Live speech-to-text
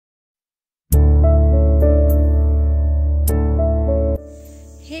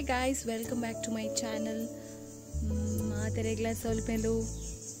Hey guys, welcome back to my channel.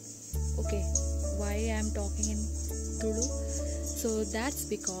 Okay, why I am talking in Tudu? So that's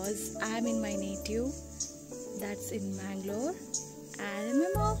because I am in my native, that's in Manglore, and in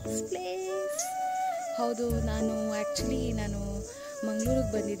my mom's place. ಹೌದು ನಾನು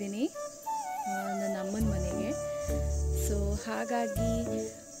ಮಂಗಳೂರಿಗೆ ಬಂದಿದ್ದೀನಿ ನನ್ನ ಅಮ್ಮನ ಮನೆಗೆ. So ಹಾಗಾಗಿ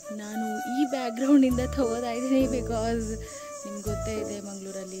ನಾನು ಈ ಬ್ಯಾಕ್ಗ್ರೌಂಡಿಂದ ತಗೋದಾಯಿದ್ದೀನಿ ಬಿಕಾಸ್ ನಿಮ್ಗೆ ಗೊತ್ತೇ ಇದೆ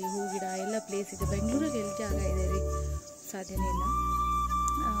ಮಂಗಳೂರಲ್ಲಿ ಹೂ ಗಿಡ ಎಲ್ಲ ಪ್ಲೇಸ್ ಇದೆ. ಬೆಂಗಳೂರಲ್ಲಿ ಎಲ್ಲಿ ಜಾಗ ಇದೆ ರೀ, ಸಾಧ್ಯನೇ ಇಲ್ಲ.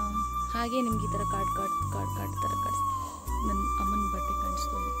 ಹಾಗೆ ನಿಮ್ಗೆ ಈ ಥರ ಕಾರ್ಡ್ ಥರ ನನ್ನ ಅಮ್ಮನ ಬಟ್ಟೆ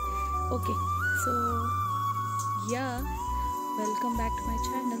ಕಾಣಿಸ್ಬೋದು. Okay, so yeah welcome back to my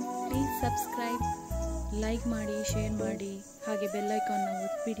channel. Please subscribe, like ಮಾಡಿ, ಶೇರ್ ಮಾಡಿ, ಹಾಗೆ ಬೆಲ್ ಐಕಾನ್ನ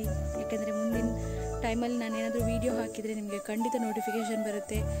ಒತ್ತಿಬಿಡಿ. ಯಾಕೆಂದರೆ ಮುಂದಿನ ಟೈಮಲ್ಲಿ ನಾನು ಏನಾದರೂ ವೀಡಿಯೋ ಹಾಕಿದರೆ ನಿಮಗೆ ಖಂಡಿತ ನೋಟಿಫಿಕೇಷನ್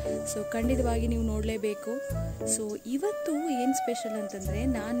ಬರುತ್ತೆ. ಸೊ ಖಂಡಿತವಾಗಿ ನೀವು ನೋಡಲೇಬೇಕು. ಸೊ ಇವತ್ತು ಏನು ಸ್ಪೆಷಲ್ ಅಂತಂದರೆ,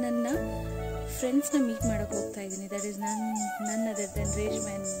 ನಾನು ನನ್ನ ಫ್ರೆಂಡ್ಸ್ನ ಮೀಟ್ ಮಾಡೋಕ್ಕೆ ಹೋಗ್ತಾ ಇದ್ದೀನಿ. ದಟ್ ಈಸ್ ನನ್ other then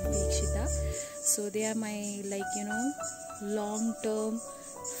Reshma and Dikshita. So they are my long term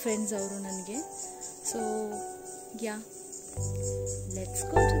friends ಅವರು ನನಗೆ. So yeah, let's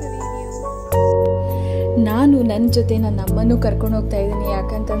go to the video. ನಾನು ನನ್ನ ಜೊತೆ ನನ್ನ ಅಮ್ಮನೂ ಕರ್ಕೊಂಡು ಹೋಗ್ತಾ ಇದ್ದೀನಿ.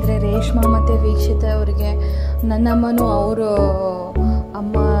 ಯಾಕಂತಂದರೆ ರೇಷ್ಮಾ ಮತ್ತು ವೀಕ್ಷಿತ ಅವರಿಗೆ ನನ್ನ ಅಮ್ಮನೂ ಅವರು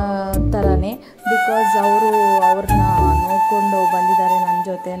ಅಮ್ಮ ಥರನೇ. ಬಿಕಾಸ್ ಅವ್ರನ್ನ ನೋಡಿಕೊಂಡು ಬಂದಿದ್ದಾರೆ ನನ್ನ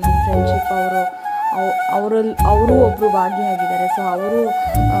ಜೊತೆ. ನನ್ನ ಫ್ರೆಂಡ್ಶಿಪ್ ಅವರು ಒಬ್ಬರು ಭಾಗಿಯಾಗಿದ್ದಾರೆ. ಸೊ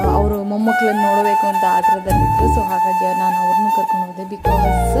ಅವರು ಮೊಮ್ಮಕ್ಕಳನ್ನು ನೋಡಬೇಕು ಅಂತ ಆ ಥರದಲ್ಲಿದ್ದರು. ಸೊ ಹಾಗಾಗಿ ನಾನು ಅವ್ರನ್ನೂ ಕರ್ಕೊಂಡು ಹೋದೆ.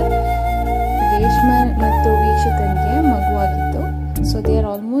 ಬಿಕಾಸ್ ರೇಷ್ಮಾ ಮತ್ತು ವೀಕ್ಷಿತನಿಗೆ ಮಗುವಾಗಿತ್ತು. So they are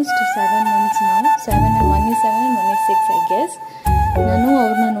almost 7 months ನಾವು. 7 and 1 is 7 and 1 is 6 I guess. ನಾನು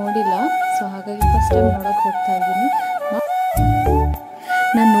ಅವ್ರನ್ನ ನೋಡಿಲ್ಲ. ಸೊ ಹಾಗಾಗಿ ಫಸ್ಟ್ ಟೈಮ್ ನೋಡೋಕ್ಕೆ ಹೋಗ್ತಾ ಇದ್ದೀನಿ.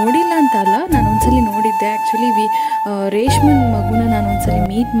 ನಾನು ನೋಡಿಲ್ಲ ಅಂತ ಅಲ್ಲ, ನಾನು ಒಂದ್ಸಲಿ ನೋಡಿದ್ದೆ. ಆ್ಯಕ್ಚುಲಿ ರೇಷ್ಮನ್ ಮಗುನ ನಾನು ಒಂದ್ಸಲಿ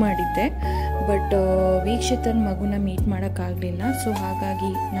ಮೀಟ್ ಮಾಡಿದ್ದೆ, ಬಟ್ ವೀಕ್ಷಿತನ ಮಗುನ ಮೀಟ್ ಮಾಡೋಕ್ಕಾಗಲಿಲ್ಲ. ಸೊ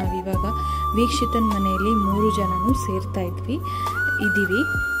ಹಾಗಾಗಿ ನಾವಿವಾಗ ವೀಕ್ಷಿತನ ಮನೆಯಲ್ಲಿ 3 ಜನನೂ ಸೇರ್ತಾ ಇದ್ದೀವಿ.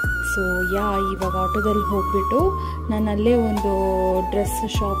 ಸೊ ಇವಾಗ ಆಟೋದಲ್ಲಿ ಹೋಗ್ಬಿಟ್ಟು ನಾನು ಅಲ್ಲೇ ಒಂದು ಡ್ರೆಸ್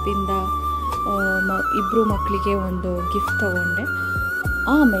ಶಾಪಿಂದ ಇಬ್ಬರು ಮಕ್ಕಳಿಗೆ ಒಂದು ಗಿಫ್ಟ್ ತೊಗೊಂಡೆ.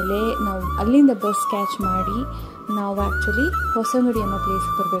 ಆಮೇಲೆ ನಾವು ಅಲ್ಲಿಂದ ಬಸ್ ಕ್ಯಾಚ್ ಮಾಡಿ ನಾವು ಆ್ಯಕ್ಚುಲಿ ಹೊಸಂಗಡಿ ಅನ್ನೋ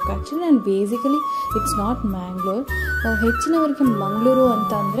ಪ್ಲೇಸ್ಗೆ ಬರಬೇಕು. ಆ್ಯಕ್ಚುಲಿ ನಾನು ಬೇಸಿಕಲಿ ಇಟ್ಸ್ ನಾಟ್ ಮ್ಯಾಂಗ್ಳೂರ್. ಹೆಚ್ಚಿನವರಿಗೆ ಮಂಗಳೂರು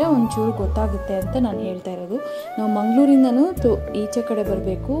ಅಂತ ಅಂದರೆ ಒಂಚೂರು ಗೊತ್ತಾಗುತ್ತೆ ಅಂತ ನಾನು ಹೇಳ್ತಾ ಇರೋದು. ನಾವು ಮಂಗಳೂರಿಂದನೂ ಈಚೆ ಕಡೆ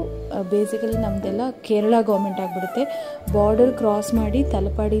ಬರಬೇಕು. ಬೇಸಿಕಲಿ ನಮ್ಮದೆಲ್ಲ ಕೇರಳ ಗೌರ್ಮೆಂಟ್ ಆಗಿಬಿಡುತ್ತೆ. ಬಾರ್ಡರ್ ಕ್ರಾಸ್ ಮಾಡಿ,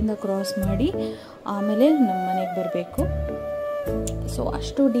 ತಲಪಾಡಿಯಿಂದ ಕ್ರಾಸ್ ಮಾಡಿ ಆಮೇಲೆ ನಮ್ಮ ಮನೆಗೆ ಬರಬೇಕು. ಸೊ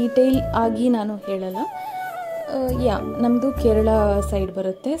ಅಷ್ಟು ಡೀಟೇಲ್ ಆಗಿ ನಾನು ಹೇಳಲ್ಲ. ನಮ್ಮದು ಕೇರಳ ಸೈಡ್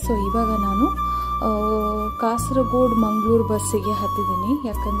ಬರುತ್ತೆ. ಸೊ ಇವಾಗ ನಾನು ಕಾಸರಗೋಡು ಮಂಗಳೂರು ಬಸ್ಸಿಗೆ ಹತ್ತಿದ್ದೀನಿ.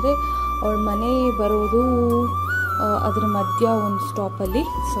 ಯಾಕಂದರೆ ಅವಳ ಮನೆ ಬರೋದು ಅದರ ಮಧ್ಯ ಒಂದು ಸ್ಟಾಪಲ್ಲಿ.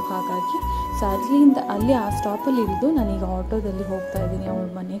 ಸೊ ಹಾಗಾಗಿ ಅಲ್ಲಿ ಆ ಸ್ಟಾಪಲ್ಲಿ ಇಳಿದು ನಾನೀಗ ಆಟೋದಲ್ಲಿ ಹೋಗ್ತಾ ಇದ್ದೀನಿ ಅವಳ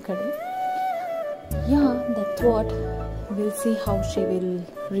ಮನೆ ಕಡೆ. That's what will see how she will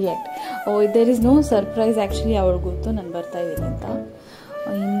react. There is no surprise. Actually ಅವಳು ಗೊತ್ತು ನಾನು ಬರ್ತಾ ಇದ್ದೀನಿ ಅಂತ.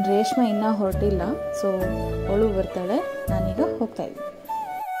 ಇನ್ನು ರೇಷ್ಮಾ ಇನ್ನೂ ಹೊರಟಿಲ್ಲ. ಸೊ ಅವಳು ಬರ್ತಾಳೆ, ನಾನೀಗ ಹೋಗ್ತಾ ಇದ್ದೀನಿ.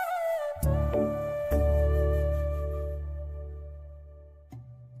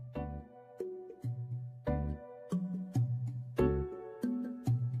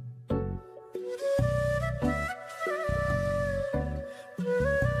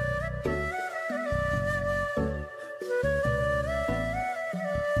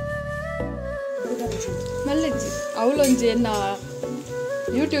 ಅವಳೊಂಜಿ ಎನ್ನ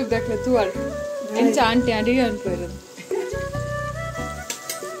ಯೂಟ್ಯೂಬ್ ದಾಖಲೆ ತೂವಲ್ ಎಂಚ ಆಂಟಿ ಅಡಿಗೆ ಅನ್ಕೋರೋದು.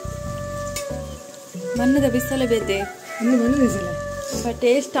 ಮಣ್ಣದ ಬಿಸಲ ಬೇತೆ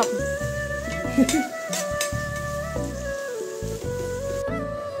taste up.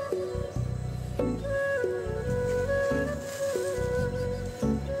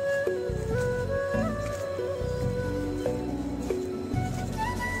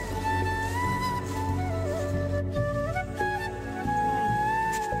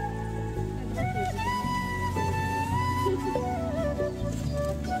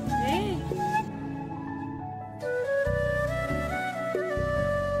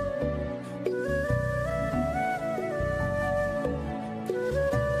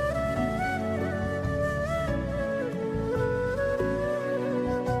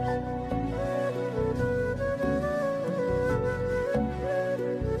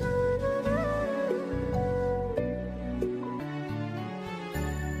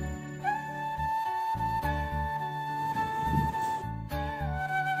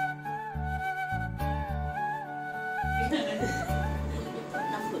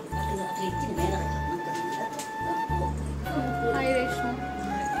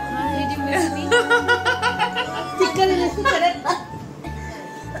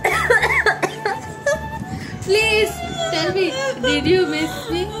 Did you miss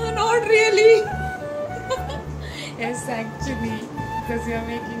me? Not really. Yes, actually, because you are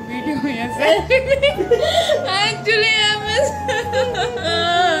making video. Yes, actually, I miss.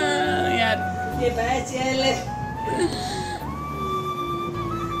 Yeah.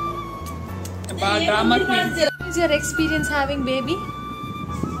 About drama queen. What is your experience having baby?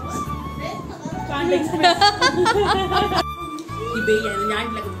 Can't express.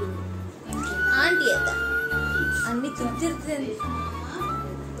 Auntie etta. Anni chuchirthe.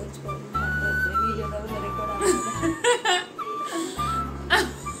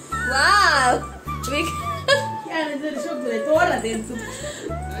 Wow.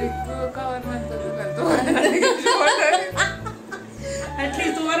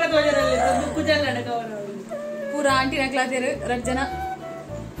 पूरा aunty नकला तेरे रजना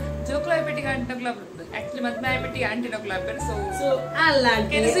Joke like petty can't club. Actually, my petty auntie no club. So Allah.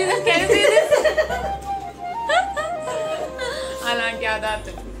 can you see this? Can you see this? Allah, that.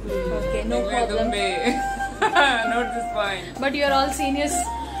 Okay, no problem. Not this point. But you are all seniors.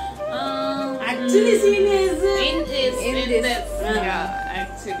 Actually, seniors In this. Yeah,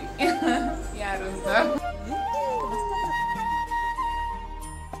 actually. Yeah, Runza.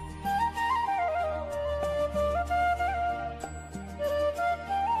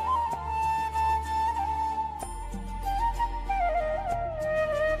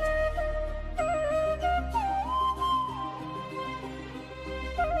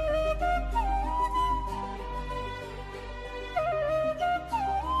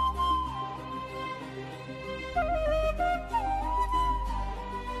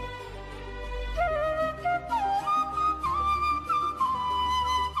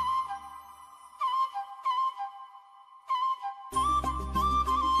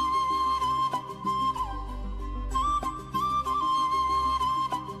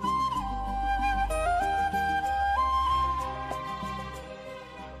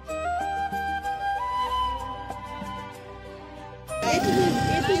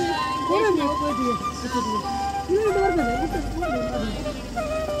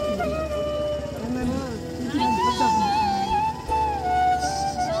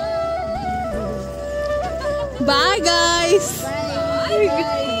 Bye guys. Bye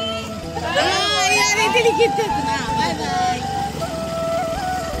bye.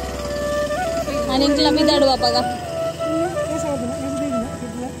 Aning lebih dah dua apa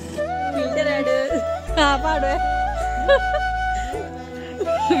Filter ada. apa ada?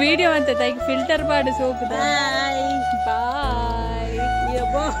 Video ante tadi filter pada soap dah. Bye. Bye. Iya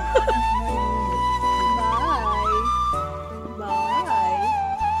boh.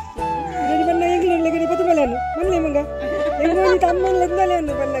 Jadi mana yang kelihatan lagi di foto malam? Mana yang enggak? Yang mau ditaman lagi malam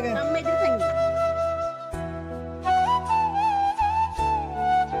tu mana kan? Amma itu tangi.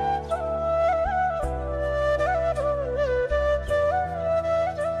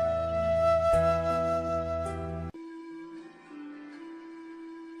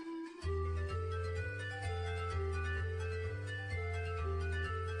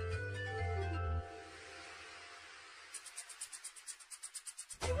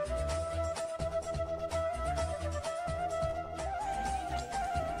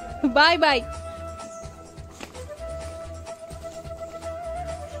 Bye bye.